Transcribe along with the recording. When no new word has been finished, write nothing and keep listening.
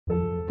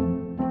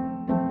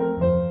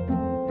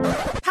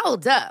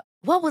Hold up.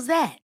 What was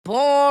that?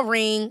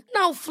 Boring.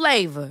 No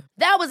flavor.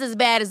 That was as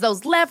bad as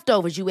those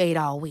leftovers you ate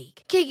all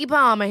week. Keke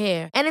Palmer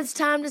here, and it's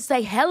time to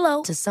say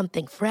hello to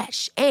something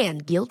fresh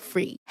and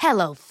guilt-free.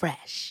 Hello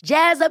Fresh.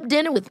 Jazz up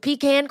dinner with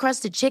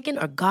pecan-crusted chicken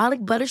or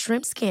garlic butter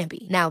shrimp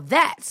scampi. Now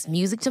that's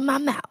music to my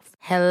mouth.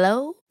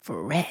 Hello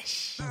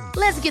Fresh.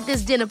 Let's get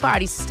this dinner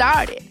party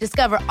started.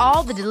 Discover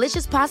all the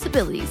delicious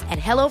possibilities at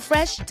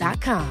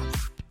hellofresh.com.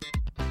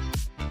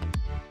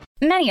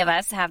 Many of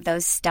us have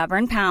those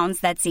stubborn pounds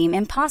that seem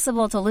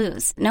impossible to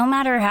lose, no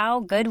matter how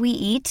good we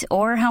eat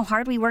or how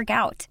hard we work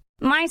out.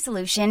 My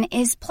solution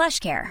is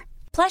PlushCare.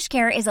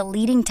 PlushCare is a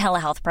leading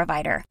telehealth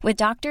provider with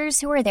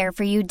doctors who are there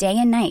for you day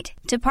and night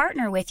to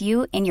partner with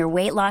you in your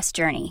weight loss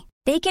journey.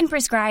 They can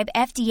prescribe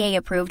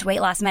FDA-approved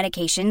weight loss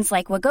medications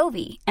like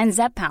Wegovy and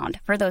Zepbound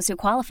for those who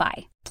qualify.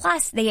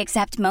 Plus, they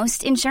accept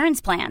most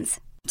insurance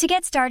plans. To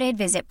get started,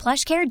 visit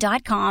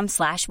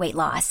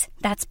plushcare.com/weightloss.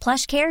 That's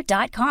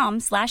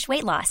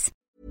plushcare.com/weightloss.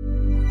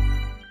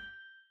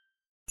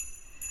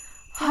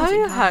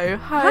 Ho, ho,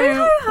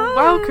 ho.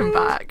 Welcome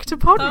back to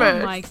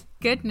Podmas. Oh my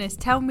goodness.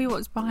 Tell me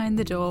what's behind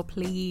the door,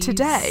 please.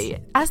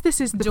 Today, as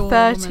this is the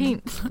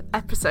 13th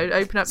episode,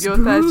 open up your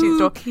 13th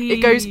door.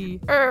 It goes,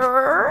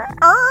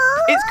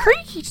 it's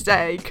creaky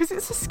today because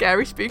it's a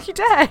scary, spooky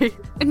day.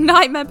 A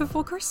Nightmare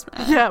Before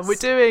Christmas. Yeah, we're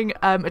doing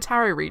a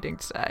tarot reading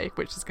today,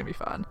 which is going to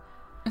be fun.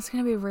 It's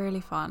going to be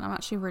really fun. I'm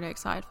actually really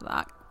excited for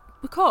that.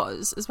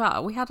 Because, as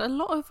well, we had a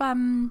lot of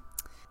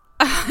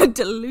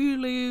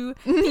Delulu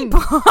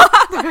people.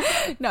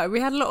 No, we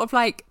had a lot of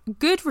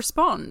good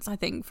response, I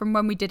think, from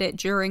when we did it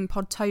during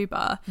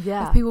Podtober.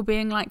 Yeah. Of people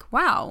being like,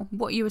 wow,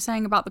 what you were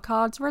saying about the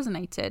cards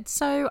resonated.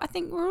 So I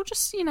think we're all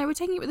just, we're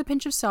taking it with a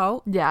pinch of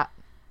salt. Yeah.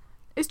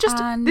 It's just,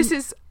 this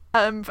is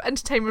for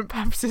entertainment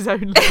purposes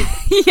only.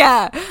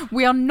 Yeah,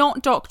 we are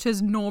not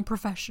doctors nor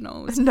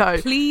professionals. No.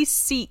 Please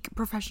seek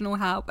professional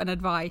help and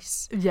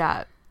advice.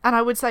 Yeah. And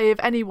I would say if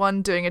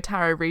anyone doing a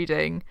tarot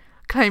reading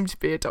claimed to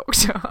be a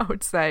doctor, I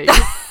would say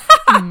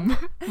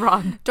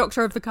run.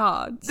 Doctor of the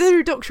cards.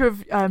 The doctor of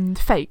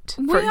fate,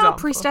 for example. We are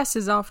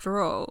priestesses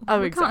after all. Oh,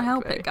 we exactly. can't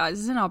help it,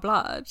 guys. It's in our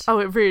blood. Oh,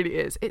 it really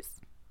is. It's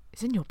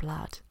in your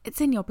blood.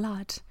 It's in your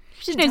blood.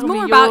 She knows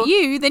more about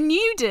you than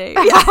you do.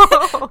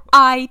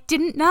 I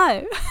didn't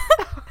know.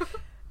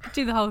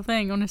 Do the whole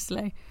thing,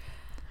 honestly.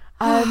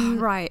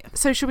 Right.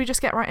 So should we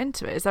just get right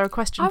into it? Is there a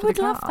question for the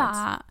cards? I would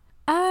love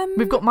that.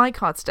 We've got my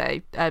card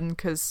today,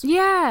 because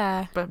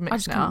I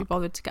mixed just couldn't be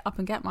bothered to get up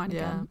and get mine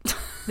again.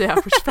 Yeah,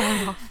 which is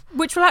fair enough.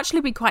 Which will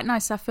actually be quite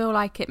nice. I feel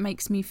like it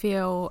makes me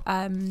feel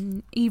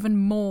even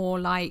more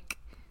like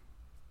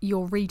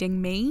you're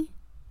reading me.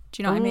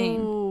 Do you know what I mean?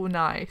 Oh,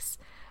 nice.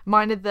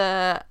 Mine are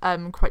the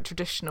quite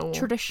traditional,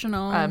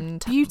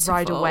 beautiful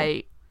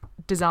Rider-Waite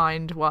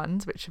designed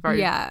ones, which are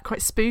very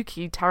quite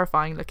spooky,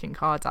 terrifying looking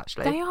cards.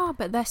 Actually, they are,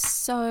 but they're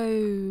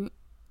so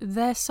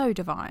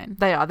divine.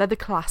 They are. They're the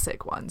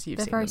classic ones. You've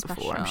they're seen very them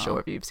before, special. I'm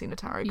sure. If you've seen a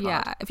tarot card,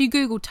 yeah. If you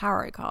Google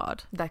tarot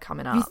card, they're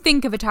coming If you up.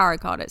 think of a tarot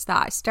card, it's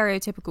that. It's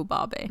stereotypical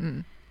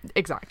Barbie.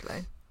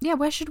 Exactly. Yeah.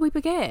 Where should we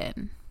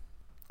begin?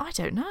 I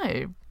don't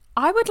know.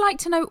 I would like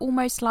to know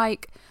almost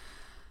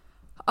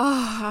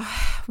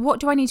what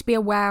do I need to be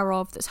aware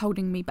of that's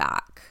holding me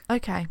back?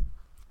 Okay.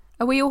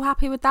 Are we all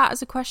happy with that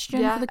as a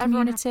question for the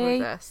community?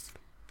 Everyone happy with this?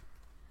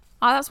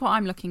 That's what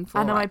I'm looking for.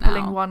 And am I right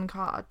pulling now. one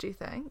card, do you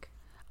think?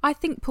 I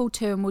think pull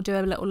two and we'll do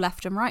a little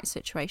left and right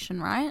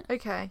situation, right?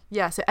 Okay.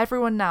 Yeah, so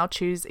everyone now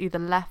choose either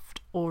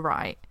left or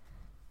right.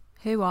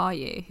 Who are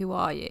you?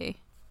 Are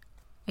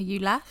you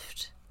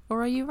left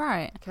or are you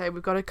right? Okay,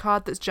 we've got a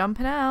card that's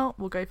jumping out.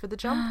 We'll go for the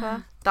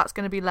jumper. That's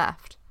going to be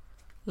left.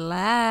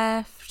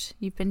 Left.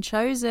 You've been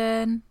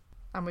chosen.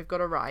 And we've got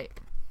a right.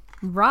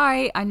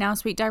 Right. I now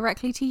speak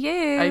directly to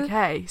you.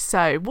 Okay,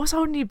 so what's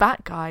holding you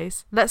back,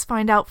 guys? Let's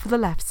find out for the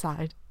left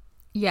side.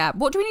 Yeah.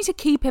 What do we need to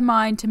keep in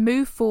mind to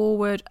move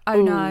forward?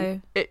 Oh,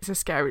 no. It's a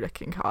scary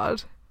looking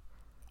card.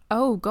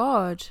 Oh,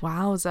 God.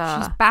 Wowza.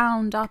 She's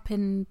bound up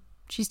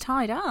she's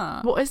tied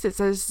up. What is it? It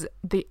says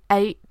the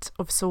 8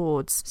 of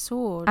Swords.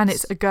 Swords. And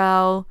it's a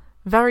girl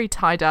very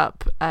tied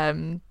up,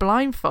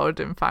 blindfolded,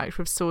 in fact,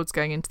 with swords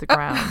going into the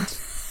ground.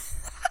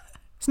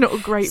 It's not a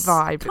great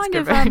vibe. Kind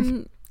it's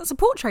of, that's a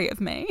portrait of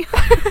me.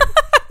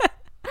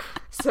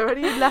 So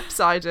any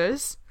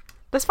left-siders...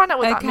 Let's find out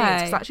what that means,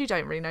 because I actually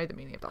don't really know the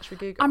meaning of that.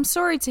 Should we Google? I'm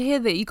sorry to hear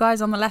that you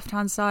guys on the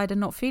left-hand side are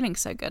not feeling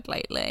so good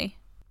lately.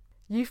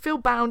 You feel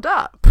bound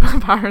up,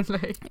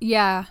 apparently.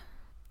 Yeah.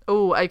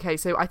 Oh, okay,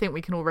 so I think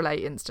we can all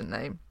relate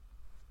instantly.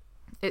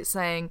 It's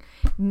saying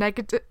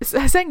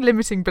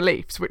limiting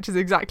beliefs, which is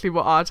exactly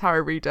what our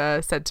tarot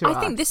reader said to us. I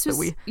think this was,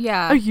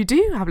 Oh, you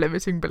do have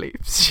limiting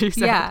beliefs, she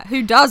said. Yeah,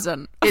 who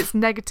doesn't? It's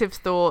negative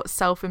thought,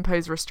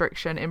 self-imposed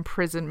restriction,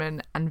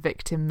 imprisonment, and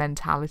victim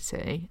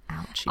mentality.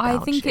 Ouchie, I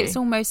think it's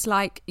almost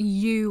like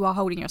you are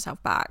holding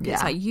yourself back. Yeah.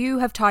 It's like you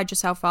have tied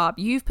yourself up,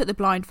 you've put the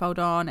blindfold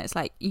on, it's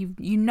like you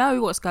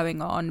know what's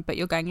going on, but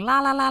you're going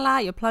la la la la,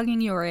 you're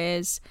plugging your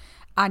ears,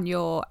 and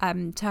you're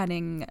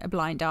turning a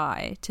blind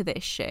eye to the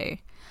issue.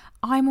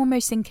 I'm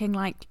almost thinking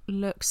like,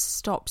 look,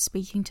 stop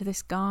speaking to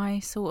this guy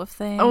sort of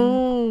thing.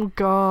 Oh,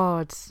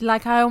 God.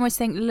 Like, I almost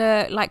think,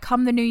 look, like,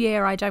 come the new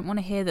year, I don't want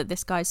to hear that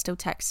this guy's still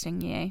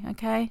texting you,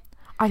 okay?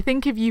 I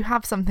think if you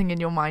have something in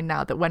your mind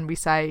now that when we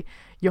say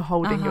you're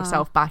holding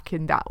yourself back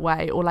in that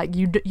way, or like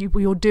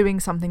you're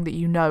doing something that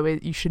you know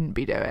you shouldn't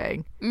be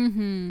doing,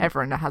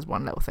 everyone has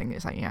one little thing.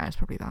 It's like, yeah, it's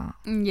probably that.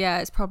 Yeah,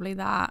 it's probably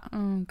that.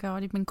 Oh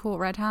God, you've been caught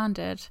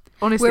red-handed.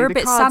 Honestly, we're a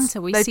bit cards,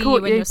 Santa. We see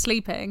you when you're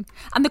sleeping,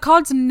 and the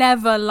cards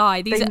never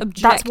lie. These are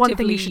objectively that's one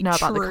thing you should know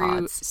about the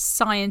cards.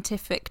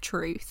 Scientific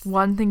truth.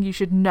 One thing you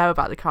should know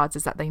about the cards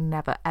is that they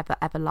never, ever,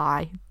 ever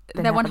lie.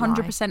 They're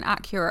 100%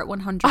 accurate.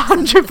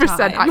 100%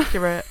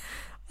 accurate.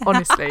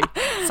 Honestly,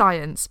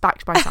 science,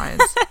 backed by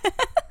science.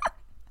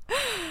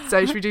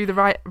 So should we do the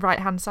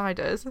right-hand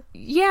siders?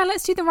 Yeah,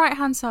 let's do the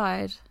right-hand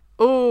side.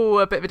 Oh,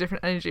 a bit of a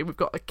different energy. We've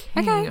got a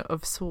King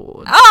of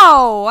Swords.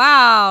 Oh,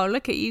 wow.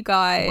 Look at you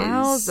guys.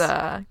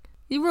 Wowza.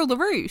 You rule the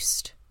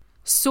roost.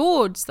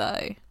 Swords,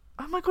 though.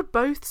 Oh my God,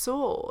 both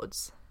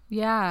swords.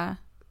 Yeah.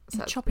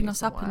 Chopping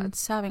us up and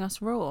serving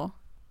us raw.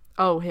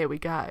 Oh, here we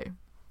go.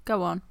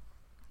 Go on.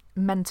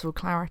 Mental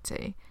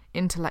clarity,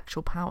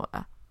 intellectual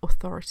power,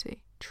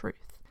 authority, truth.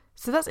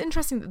 So that's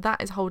interesting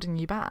that is holding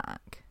you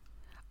back.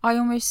 I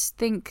almost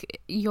think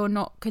you're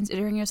not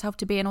considering yourself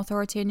to be an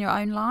authority in your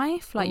own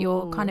life. Like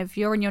you're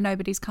in your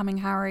nobody's coming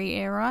Harry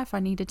era. If I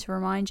needed to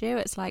remind you,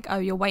 it's like, oh,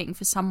 you're waiting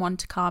for someone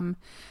to come,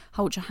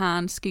 hold your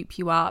hand, scoop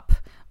you up,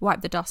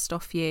 wipe the dust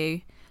off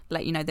you,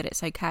 let you know that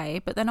it's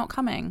okay. But they're not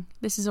coming.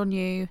 This is on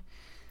you.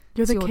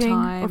 You're the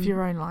king of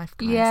your own life,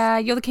 guys. Yeah,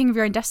 you're the king of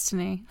your own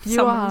destiny.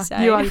 You are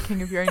the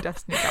king of your own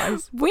destiny,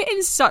 guys. We're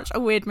in such a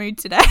weird mood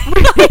today.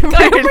 We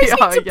really need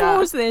are, to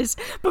pause this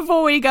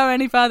before we go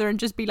any further and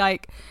just be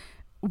like,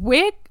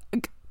 we're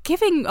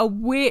giving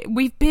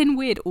we've been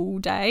weird all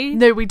day.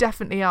 No, we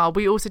definitely are.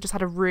 We also just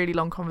had a really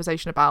long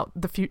conversation about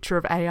the future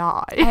of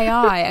AI.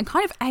 AI and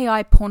kind of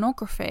AI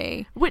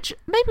pornography. Which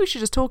maybe we should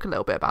just talk a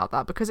little bit about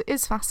that because it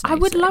is fascinating.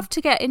 I would love to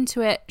get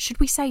into it.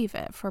 Should we save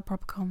it for a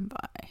proper convo?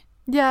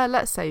 Yeah,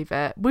 let's save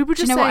it. We were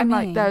just saying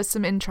like there's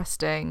some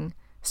interesting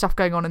stuff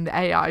going on in the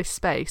AI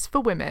space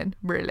for women,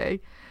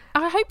 really.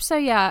 I hope so,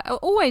 yeah.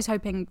 Always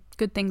hoping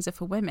good things are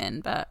for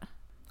women, but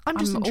I'm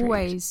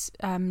always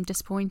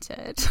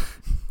disappointed.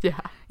 Yeah.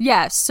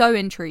 Yeah, so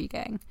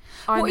intriguing.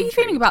 What are you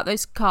feeling about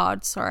those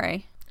cards?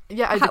 Sorry.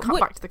 Yeah, come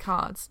back to the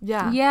cards.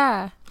 Yeah.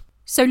 Yeah.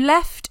 So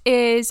left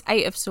is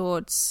 8 of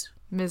Swords.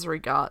 Misery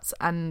guts.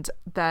 And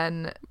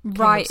then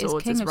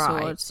King of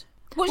Swords.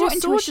 What's your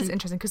intuition? Swords is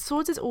interesting because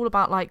Swords is all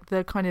about like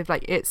the kind of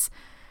like it's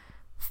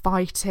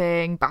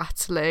fighting,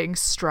 battling,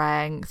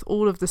 strength,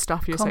 all of the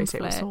stuff you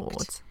associate with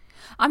swords.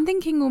 I'm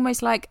thinking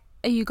almost like,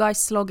 are you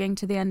guys slogging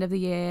to the end of the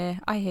year?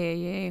 I hear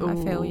you. Ooh.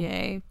 I feel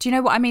you. Do you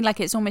know what I mean? Like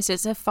it's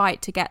a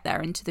fight to get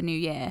there into the new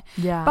year.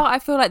 Yeah. But I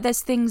feel like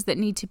there's things that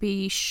need to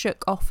be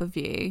shook off of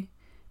you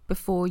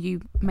before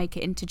you make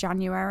it into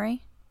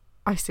January.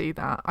 I see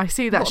that.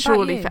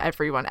 Surely for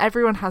everyone.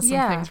 Everyone has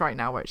some things right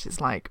now where it's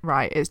just like,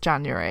 right, it's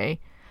January.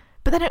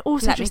 But then I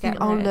also just think,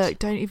 oh, look,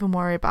 don't even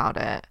worry about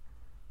it.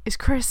 It's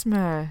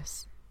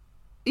Christmas.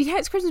 Yeah,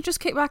 it's Christmas. Just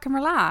kick back and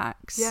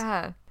relax.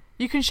 Yeah.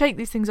 You can shake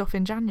these things off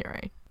in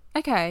January.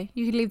 Okay.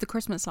 You can leave the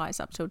Christmas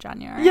lights up till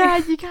January. Yeah,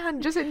 you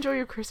can. Just enjoy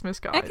your Christmas,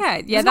 guys.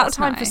 Okay. Yeah, it's not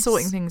time for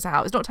sorting things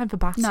out. It's not time for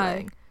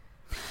battling.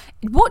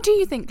 No. What do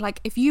you think,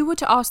 like, if you were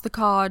to ask the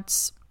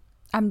cards,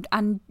 and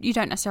you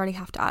don't necessarily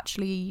have to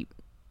actually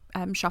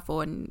shuffle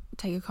and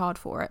take a card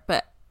for it,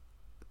 but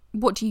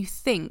what do you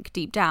think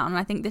deep down? And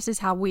I think this is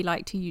how we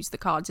like to use the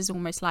cards, is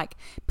almost like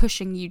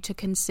pushing you to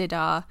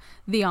consider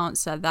the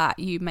answer that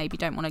you maybe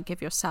don't want to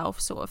give yourself,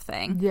 sort of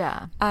thing.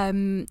 Yeah.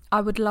 I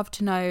would love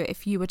to know,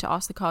 if you were to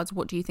ask the cards,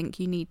 what do you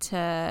think you need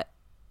to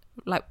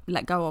like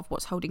let go of?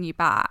 What's holding you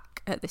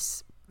back at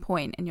this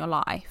point in your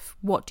life?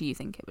 What do you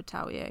think it would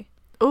tell you?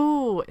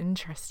 Oh,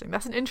 interesting.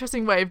 That's an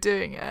interesting way of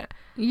doing it.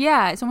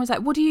 Yeah, it's almost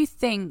like, what do you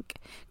think?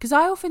 Because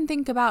I often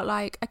think about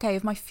like, okay,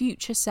 if my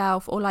future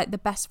self or like the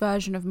best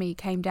version of me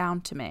came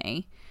down to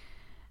me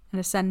and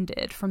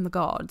ascended from the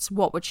gods,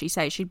 what would she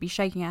say? She'd be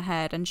shaking her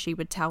head and she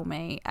would tell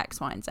me X,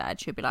 Y, and Z.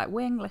 She'd be like,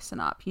 Wing, listen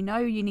up. You know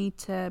you need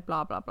to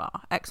blah, blah, blah.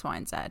 X, Y,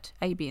 and Z.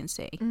 A, B, and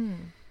C. Mm.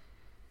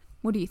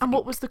 What do you think? And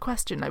what was the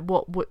question? Like,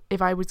 what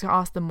if I was to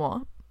ask them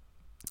what?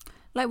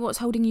 Like, what's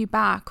holding you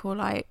back? Or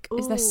like,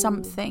 is there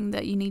something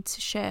that you need to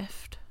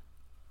shift?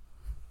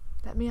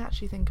 Let me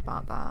actually think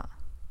about that.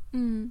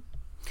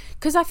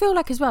 Because I feel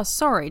like as well,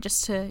 sorry,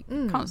 just to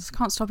can't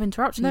stop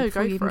interrupting you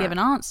before you even give an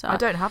answer. I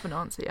don't have an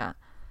answer yet.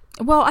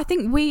 Well, I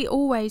think we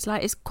always,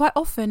 like, it's quite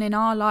often in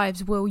our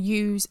lives we'll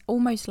use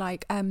almost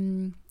like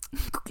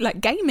like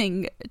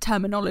gaming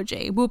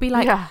terminology, we'll be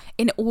like,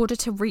 in order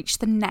to reach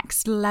the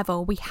next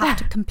level, we have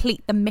to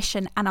complete the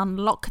mission and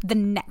unlock the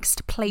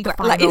next playground.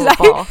 The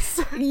final boss.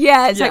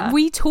 It's like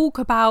we talk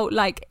about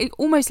like it,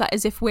 almost like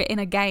as if we're in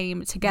a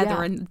game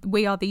together and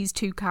we are these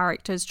two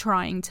characters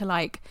trying to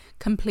like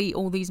complete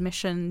all these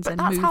missions and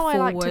move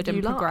forward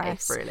and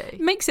progress. Life, really.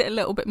 Makes it a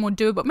little bit more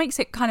doable. Makes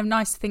it kind of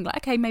nice to think like,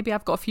 okay, maybe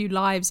I've got a few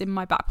lives in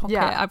my back pocket.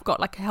 I've got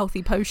like a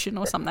healthy potion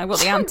or something. I've got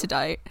the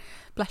antidote.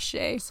 Bless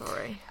you.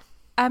 Sorry.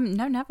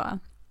 No, never.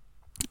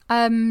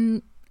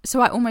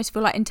 So I almost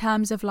feel like in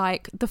terms of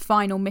like the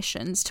final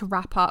missions to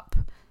wrap up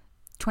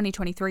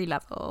 2023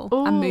 level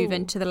and move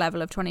into the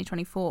level of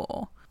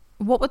 2024,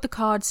 what would the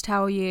cards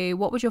tell you?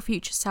 What would your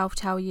future self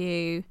tell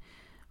you?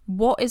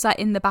 What is that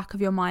in the back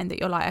of your mind that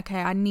you're like,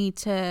 okay, I need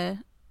to,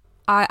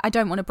 I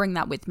don't want to bring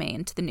that with me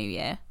into the new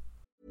year?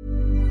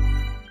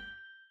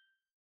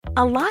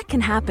 A lot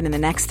can happen in the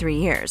next 3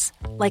 years.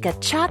 Like a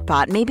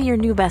chatbot may be your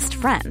new best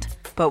friend.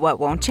 But what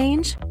won't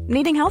change?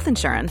 Needing health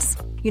insurance.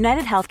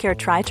 United Healthcare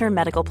Tri-Term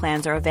Medical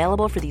Plans are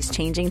available for these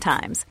changing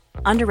times.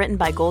 Underwritten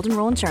by Golden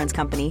Rule Insurance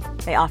Company,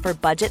 they offer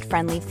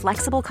budget-friendly,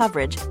 flexible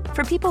coverage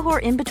for people who are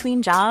in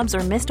between jobs or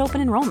missed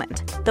open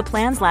enrollment. The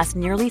plans last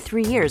nearly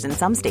 3 years in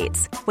some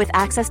states, with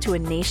access to a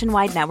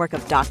nationwide network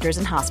of doctors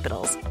and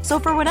hospitals. So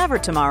for whatever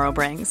tomorrow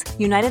brings,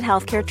 United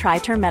Healthcare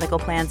Tri-Term Medical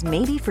Plans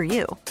may be for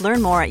you.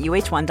 Learn more at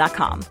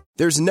uh1.com.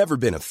 There's never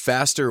been a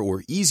faster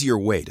or easier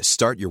way to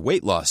start your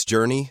weight loss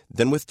journey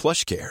than with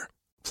PlushCare.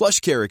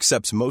 PlushCare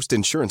accepts most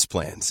insurance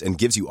plans and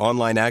gives you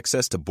online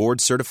access to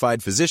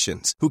board-certified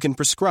physicians who can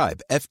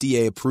prescribe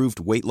FDA-approved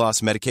weight loss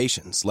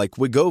medications like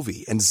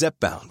Wegovy and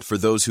Zepbound for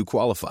those who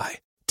qualify.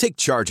 Take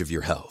charge of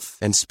your health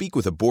and speak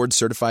with a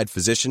board-certified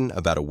physician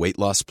about a weight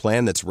loss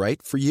plan that's right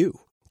for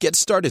you. Get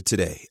started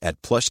today at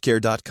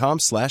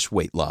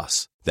plushcare.com/weight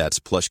loss. That's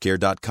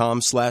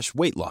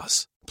plushcare.com/weight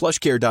loss.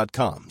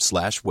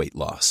 plushcare.com/weight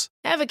loss.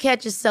 Ever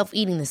catch yourself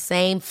eating the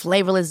same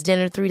flavorless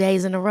dinner 3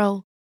 days in a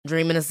row?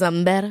 Dreaming of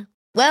something better?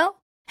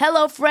 Well,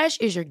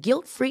 HelloFresh is your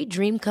guilt-free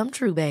dream come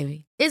true,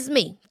 baby. It's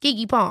me,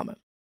 Keke Palmer.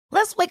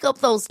 Let's wake up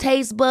those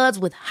taste buds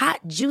with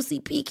hot, juicy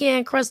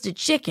pecan-crusted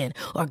chicken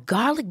or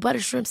garlic butter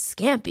shrimp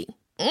scampi.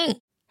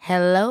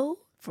 Hello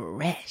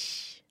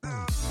Fresh.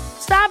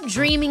 Stop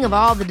dreaming of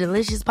all the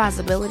delicious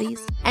possibilities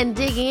and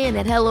dig in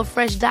at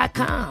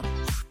HelloFresh.com.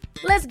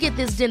 Let's get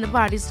this dinner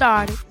party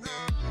started.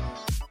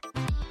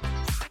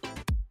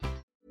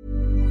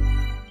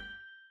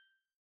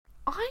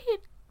 I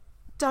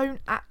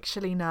don't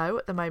actually know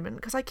at the moment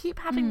because I keep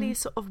having these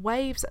sort of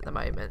waves at the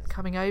moment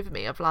coming over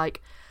me of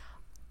like,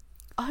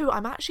 oh,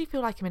 I'm actually feel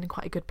like I'm in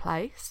quite a good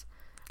place.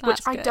 Which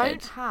I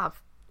don't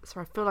have.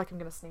 Sorry, I feel like I'm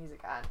going to sneeze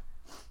again.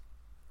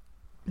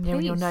 Yeah,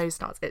 when your nose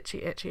starts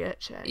itchy.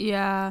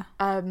 Yeah.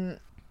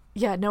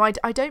 Yeah, no,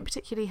 I don't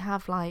particularly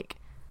have like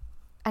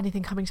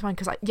anything coming to mind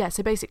because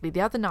so basically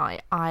the other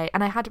night I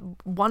had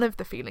one of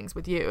the feelings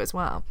with you as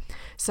well.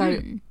 So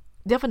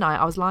the other night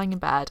I was lying in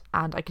bed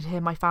and I could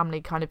hear my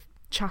family kind of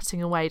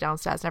chatting away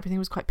downstairs and everything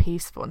was quite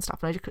peaceful and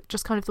stuff, and I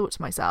just kind of thought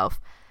to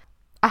myself,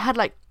 I had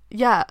like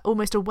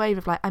almost a wave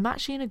of like, I'm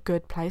actually in a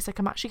good place, like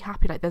I'm actually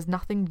happy, like there's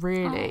nothing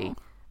really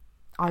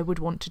I would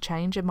want to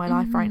change in my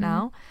life right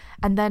now.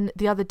 And then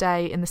the other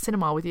day in the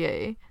cinema with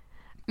you,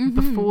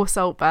 before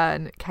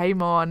Saltburn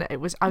came on, I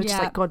was just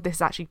like, God, this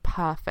is actually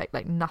perfect,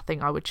 like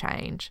nothing I would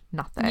change,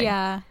 nothing.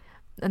 And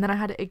then I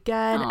had it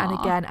again and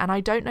again, and I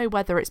don't know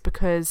whether it's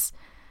because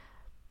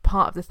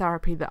part of the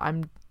therapy that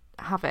I'm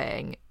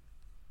having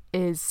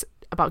is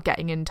about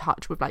getting in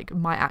touch with like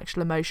my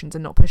actual emotions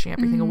and not pushing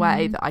everything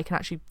away, that I can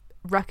actually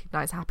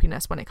recognize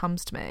happiness when it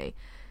comes to me.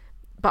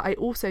 But I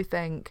also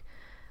think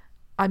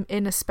I'm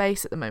in a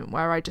space at the moment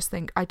where I just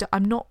think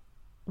I'm not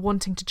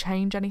wanting to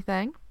change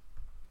anything.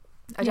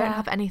 I don't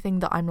have anything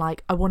that I'm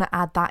like, I want to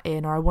add that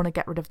in or I want to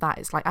get rid of that.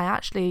 It's like I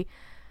actually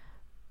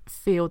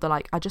feel that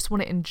like I just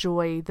want to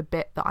enjoy the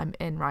bit that I'm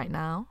in right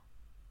now.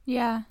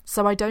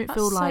 So I don't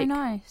feel like so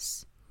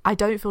nice. I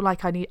don't feel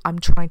like I'm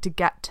trying to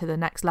get to the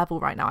next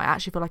level right now. I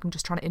actually feel like I'm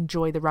just trying to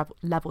enjoy the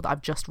level that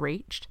I've just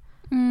reached.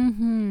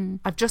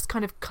 I've just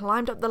kind of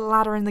climbed up the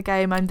ladder in the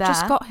game. I'm there.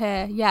 Just got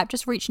here. I've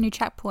just reached a new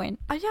checkpoint.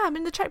 I'm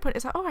in the checkpoint.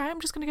 It's like, all right,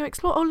 I'm just going to go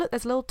explore. Oh, look,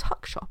 there's a little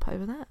tuck shop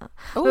over there.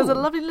 Ooh, there's a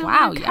lovely little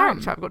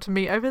character I've got to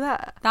meet over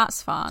there.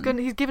 That's fun.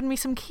 He's given me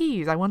some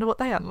keys. I wonder what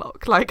they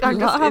unlock. Like, I'm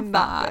just in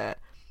that bit.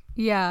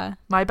 Yeah.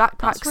 My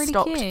backpack's really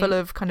stocked full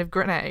of kind of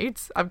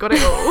grenades. I've got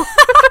it all.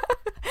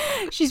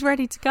 She's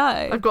ready to go.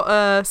 I've got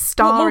a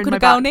star in my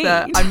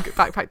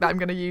backpack that I'm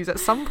going to use at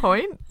some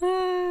point.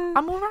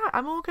 I'm all right.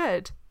 I'm all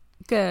good.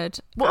 Good.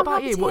 What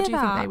about you? What do you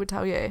think they would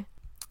tell you?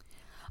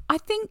 I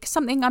think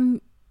something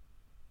I'm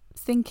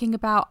thinking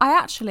about. I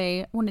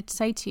actually wanted to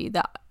say to you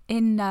that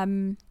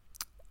in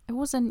it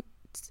wasn't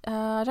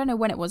I don't know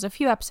when it was, a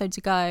few episodes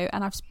ago,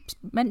 and I've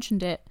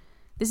mentioned it.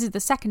 This is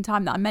the second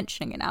time that I'm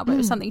mentioning it now, but it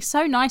was something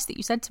so nice that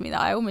you said to me that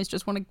I almost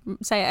just want to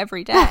say it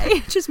every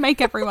day. Just make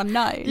everyone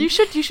know. You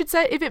should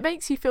say, if it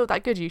makes you feel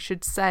that good, you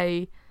should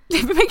say.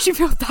 If it makes you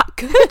feel that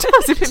good. It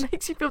does. If it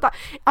makes you feel that,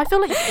 I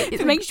feel like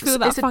it makes you feel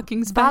that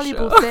fucking a special.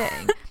 valuable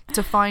thing.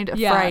 to find a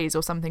phrase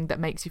or something that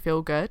makes you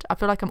feel good. I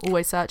feel like I'm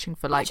always searching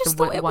for like the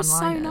one-liners. It was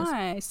so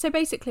nice. So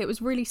basically it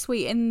was really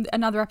sweet. In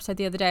another episode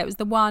the other day, it was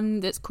the one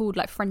that's called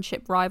like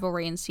Friendship,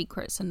 Rivalry and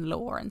Secrets and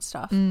Lore and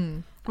stuff.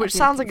 Which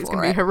sounds like it's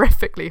going to be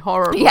horrifically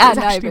horrible. Yeah,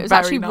 no, but it was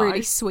actually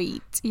really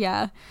sweet.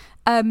 Yeah.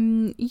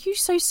 You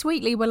so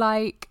sweetly were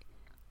like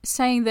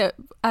saying that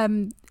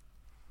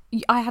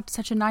I had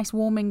such a nice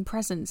warming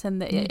presence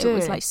and that it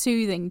was like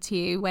soothing to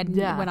you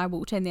when I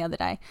walked in the other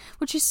day,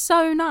 which is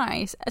so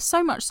nice.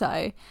 So much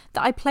so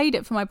that I played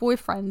it for my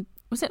boyfriend.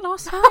 Was it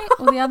last night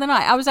or the other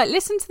night? I was like,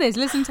 listen to this,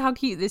 listen to how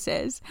cute this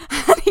is.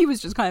 And he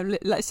was just kind of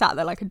like sat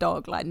there like a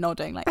dog, like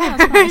nodding, like, oh,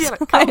 that's nice.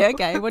 Like, cool.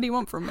 Okay, what do you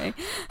want from me? And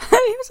he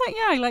was like,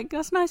 yeah, like,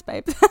 that's nice,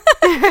 babe.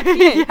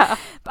 Yeah.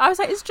 But I was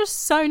like, it's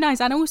just so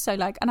nice. And also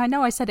like, and I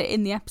know I said it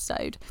in the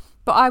episode,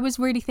 but I was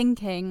really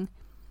thinking,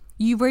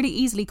 you really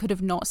easily could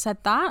have not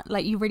said that.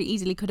 Like, you really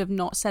easily could have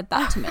not said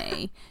that to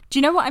me. Do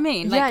you know what I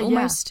mean? Like,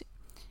 almost...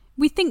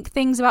 We think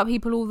things about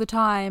people all the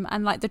time,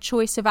 and like the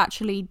choice of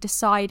actually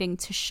deciding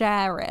to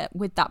share it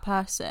with that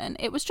person,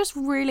 it was just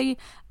really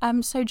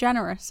so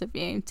generous of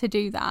you to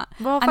do that.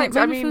 Well, and thanks.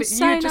 Really I mean, you've just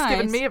nice.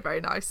 given me a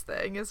very nice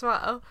thing as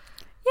well.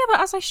 Yeah,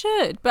 but as I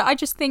should. But I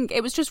just think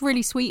it was just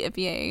really sweet of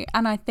you,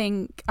 and I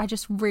think I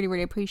just really,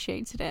 really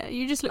appreciated it.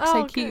 You just look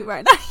so cute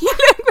right now. You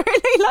look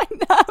really like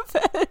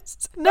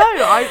nervous. No,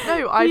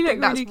 I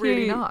think that's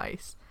really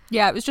nice.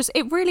 Yeah, it was just,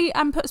 it really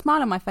put a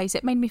smile on my face.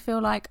 It made me feel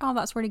like, oh,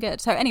 that's really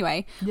good. So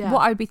anyway,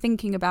 what I would be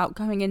thinking about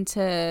going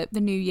into the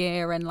new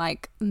year and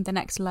like the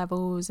next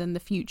levels and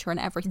the future and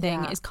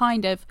everything is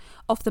kind of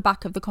off the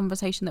back of the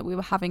conversation that we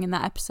were having in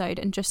that episode,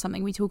 and just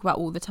something we talk about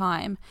all the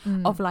time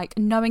of like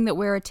knowing that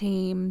we're a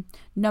team,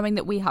 knowing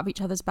that we have each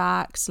other's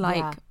backs,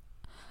 like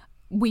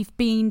we've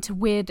been to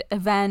weird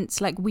events,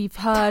 like we've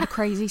heard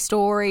crazy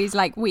stories,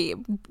 like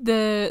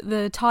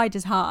the tide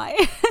is high.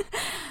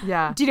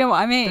 Yeah. Do you know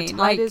what I mean? The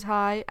tide is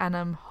high and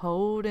I'm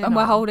holding and on.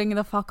 We're holding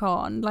the fuck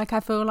on. Like,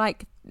 I feel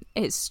like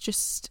it's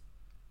just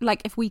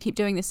like, if we keep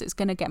doing this, it's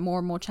going to get more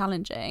and more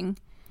challenging.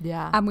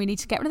 Yeah. And we need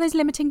to get rid of those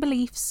limiting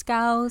beliefs,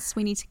 girls.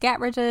 We need to get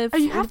rid of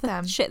you have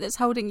them? Shit that's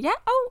holding. Yeah.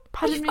 Oh,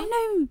 pardon me? Oh,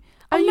 no.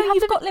 Oh,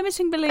 you've got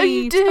limiting beliefs. Oh,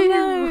 you do?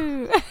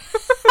 Oh, no.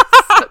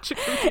 Such a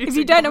confusing if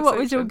you don't know what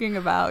we're talking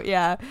about,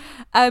 yeah.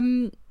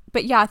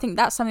 But yeah, I think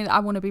that's something that I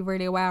want to be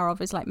really aware of,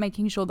 is like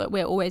making sure that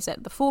we're always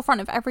at the forefront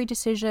of every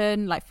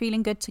decision, like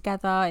feeling good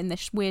together in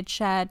this weird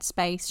shared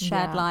space,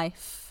 shared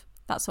life,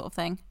 that sort of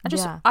thing.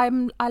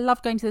 I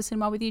love going to the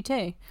cinema with you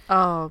too.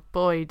 Oh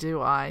boy,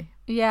 do I.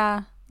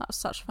 Yeah, that was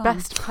such fun.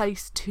 Best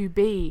place to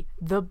be.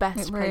 The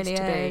best place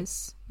to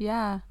is. Be.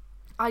 Yeah.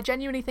 I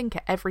genuinely think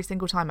it every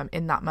single time I'm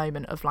in that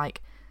moment of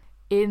like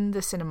in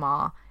the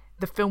cinema.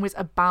 The film is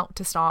about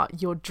to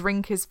start, your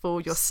drink is full,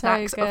 your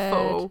snacks are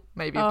full,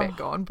 maybe a bit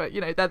gone, but you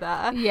know, they're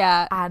there.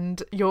 Yeah.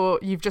 And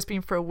you've just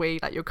been for a wee,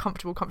 like you're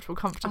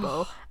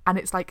comfortable. And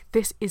it's like,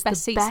 this is best the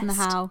seats best in the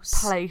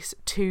house. place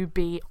to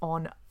be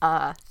on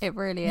earth. It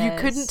really is. You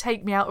couldn't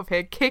take me out of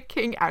here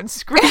kicking and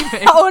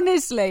screaming.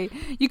 Honestly,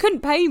 you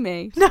couldn't pay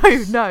me.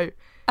 No.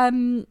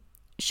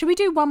 Should we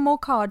do one more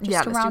card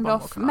just to round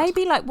off? Card.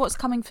 Maybe like what's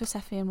coming for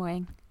Seffi and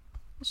Wing.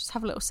 Let's just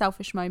have a little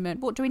selfish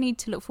moment. What do we need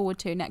to look forward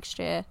to next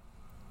year?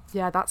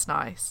 Yeah, that's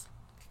nice.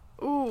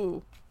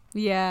 Ooh.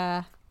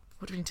 Yeah.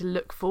 What do we need to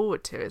look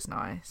forward to is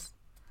nice.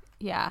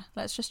 Yeah,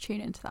 let's just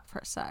tune into that for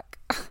a sec.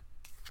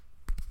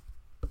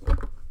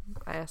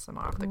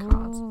 ASMR of the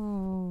cards.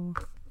 Ooh.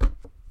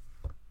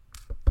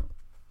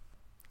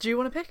 Do you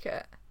want to pick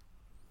it?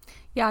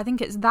 Yeah, I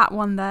think it's that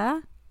one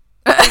there.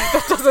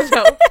 That doesn't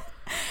help.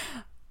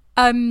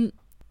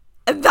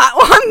 That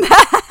one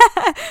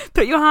there.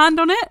 Put your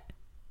hand on it.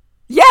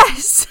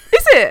 Yes.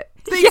 Is it?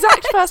 The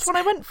exact first one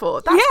I went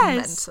for. That's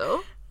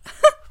mental.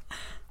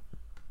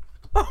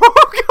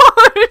 Oh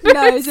god!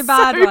 No, it's a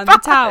bad one.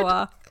 Bad.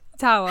 The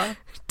tower.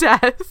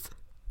 Death.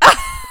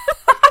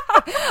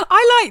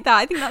 I like that.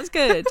 I think that's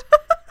good.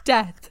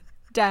 Death.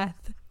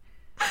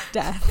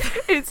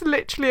 It's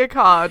literally a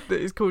card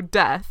that is called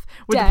Death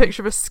with a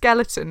picture of a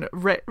skeleton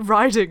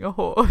riding a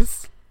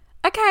horse.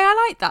 Okay,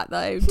 I like that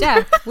though.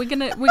 Death. We're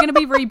gonna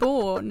be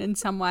reborn in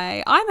some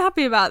way. I'm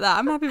happy about that.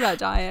 I'm happy about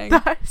dying.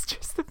 That is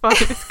just the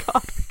funniest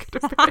card we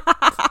could have picked.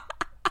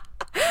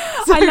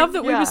 So, I love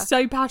that we were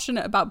so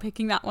passionate about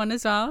picking that one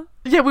as well.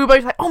 Yeah, we were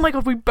both like, oh my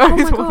god, we both. Oh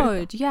my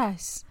god,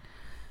 yes.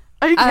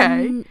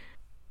 Okay,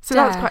 so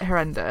that's quite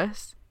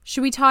horrendous.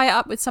 Should we tie it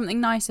up with something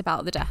nice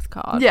about the death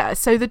card? Yeah,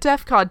 so the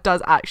death card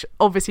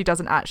obviously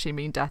doesn't actually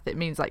mean death. It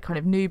means like kind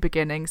of new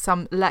beginning,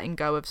 some letting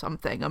go of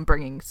something and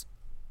bringing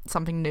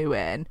something new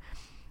in,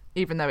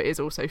 even though it is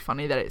also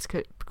funny that it's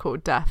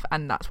called death,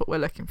 and that's what we're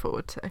looking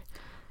forward to.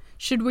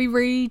 Should we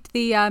read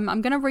the I'm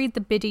going to read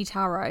the Biddy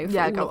Tarot for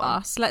all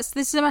of us.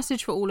 This is a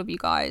message for all of you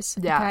guys.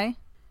 Okay,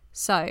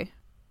 so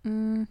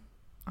oh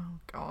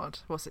god,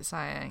 what's it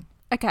saying?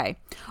 Okay,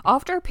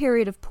 after a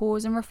period of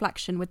pause and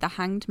reflection with the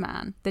Hanged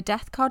Man, the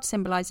Death card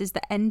symbolises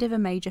the end of a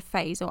major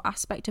phase or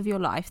aspect of your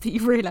life that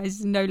you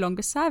realise is no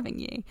longer serving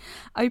you,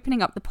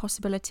 opening up the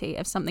possibility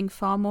of something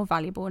far more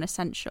valuable and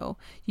essential.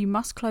 You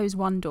must close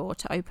one door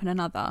to open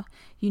another.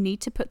 You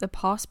need to put the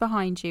past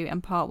behind you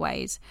and part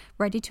ways,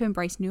 ready to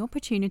embrace new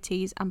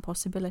opportunities and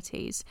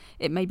possibilities.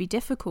 It may be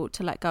difficult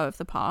to let go of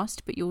the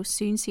past, but you will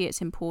soon see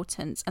its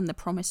importance and the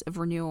promise of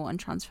renewal and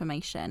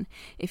transformation.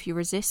 If you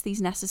resist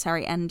these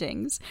necessary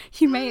endings,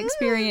 you may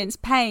experience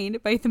pain,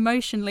 both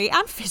emotionally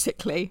and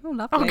physically. Oh,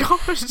 lovely. Oh,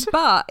 gosh.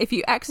 But if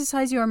you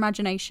exercise your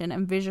imagination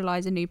and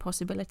visualise a new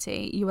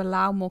possibility, you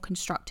allow more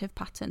constructive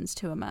patterns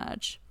to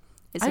emerge.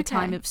 It's a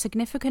time of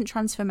significant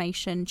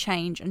transformation,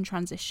 change and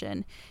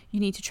transition. You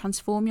need to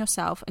transform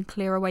yourself and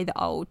clear away the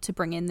old to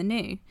bring in the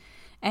new.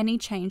 Any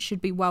change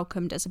should be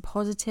welcomed as a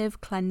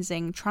positive,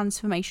 cleansing,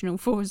 transformational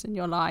force in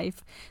your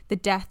life. The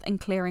death and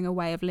clearing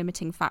away of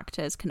limiting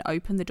factors can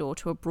open the door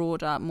to a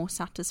broader, more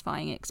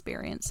satisfying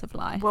experience of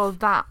life. Well,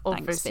 that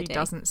obviously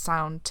doesn't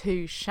sound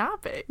too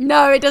shabby.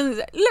 No, it doesn't.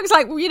 It looks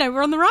like, we're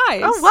on the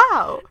rise. Oh,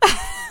 wow.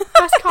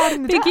 Best card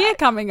in the Big deck. year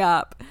coming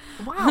up.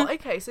 Wow,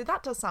 okay, so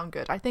that does sound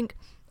good. I think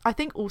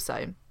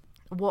also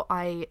what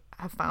I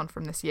have found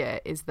from this year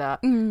is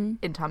that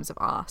in terms of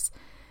us,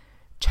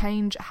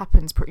 change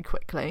happens pretty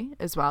quickly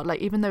as well.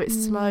 Like, even though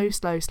it's slow,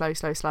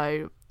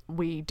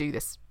 we do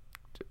this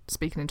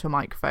speaking into a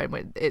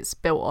microphone. It's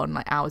built on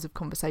like hours of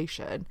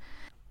conversation,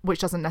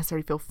 which doesn't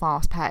necessarily feel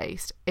fast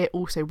paced. It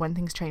also, when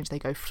things change, they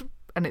go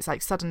and it's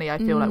like suddenly I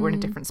feel like we're in a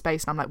different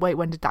space and I'm like, wait,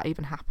 when did that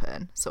even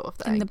happen, sort of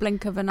thing, in the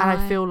blink of an eye.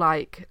 And I feel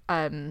like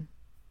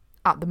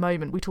at the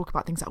moment we talk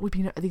about things like we've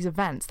been at these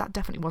events that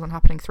definitely wasn't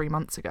happening 3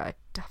 months ago,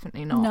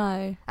 definitely not.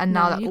 No, and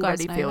now that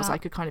already feels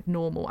like a kind of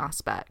normal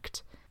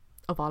aspect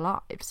of our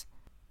lives.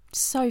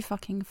 So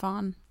fucking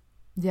fun.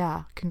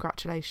 Yeah,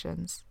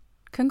 congratulations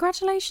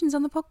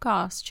on the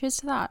podcast. Cheers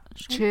to that.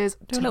 Cheers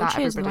to that,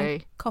 everybody.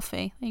 With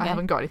coffee. I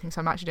haven't got anything,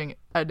 so I'm actually doing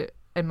an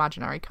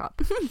imaginary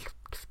cup.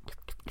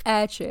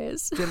 Air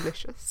cheers.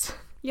 Delicious.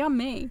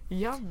 Yummy.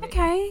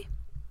 Okay,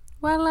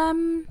 well,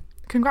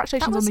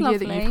 congratulations on the year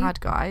that you've had,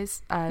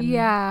 guys.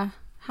 Yeah,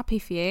 happy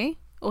for you.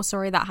 Or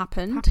sorry that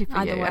happened. Happy for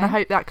either you. way. And I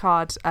hope that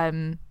card,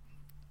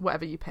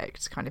 whatever you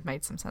picked, kind of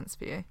made some sense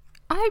for you.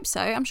 I hope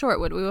so. I'm sure it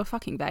would. We were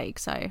fucking vague,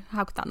 so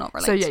how could that not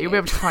relate? So yeah, to you'll be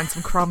able to find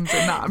some crumbs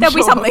in that. There'll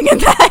be something in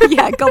there.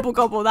 Yeah,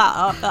 gobble that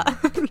up.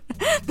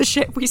 The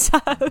shit we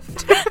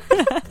served.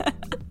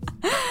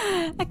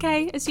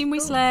 Okay, assume we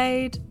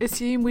slayed.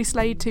 Assume we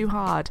slayed too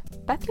hard.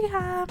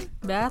 Bethlehem.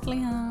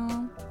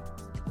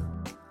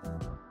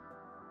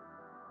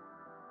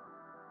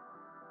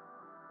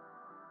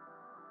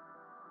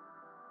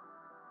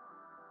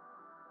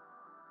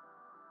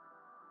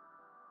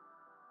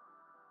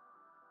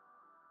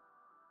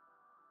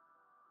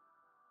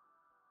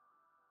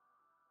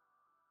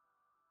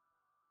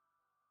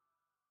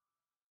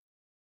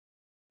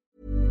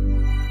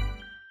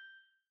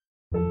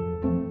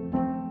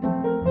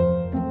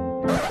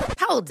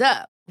 Hold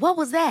up. What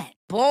was that?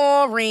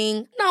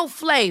 Boring. No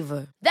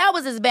flavor. That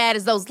was as bad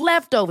as those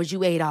leftovers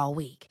you ate all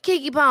week.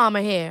 Keke Palmer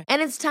here, and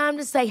it's time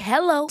to say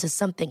hello to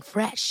something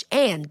fresh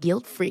and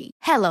guilt-free.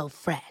 Hello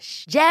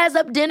Fresh. Jazz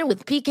up dinner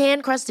with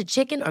pecan-crusted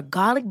chicken or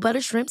garlic butter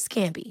shrimp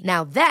scampi.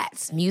 Now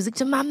that's music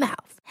to my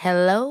mouth.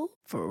 Hello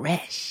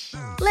Fresh.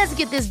 Let's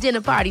get this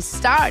dinner party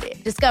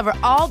started. Discover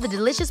all the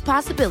delicious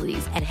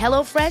possibilities at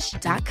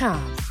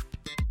HelloFresh.com.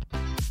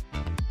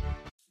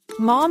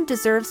 Mom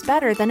deserves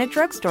better than a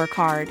drugstore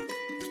card.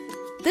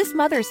 This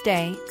Mother's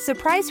Day,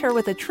 surprise her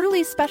with a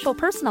truly special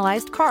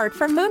personalized card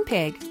from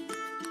Moonpig.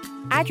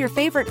 Add your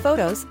favorite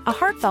photos, a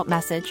heartfelt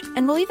message,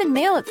 and we'll even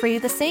mail it for you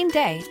the same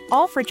day,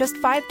 all for just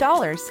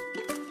 $5.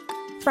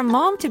 From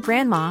mom to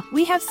grandma,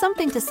 we have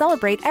something to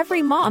celebrate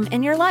every mom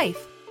in your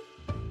life.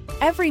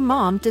 Every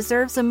mom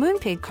deserves a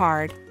Moonpig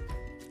card.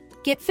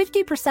 Get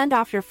 50%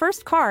 off your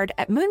first card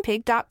at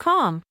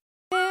Moonpig.com.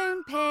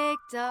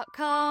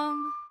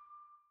 Moonpig.com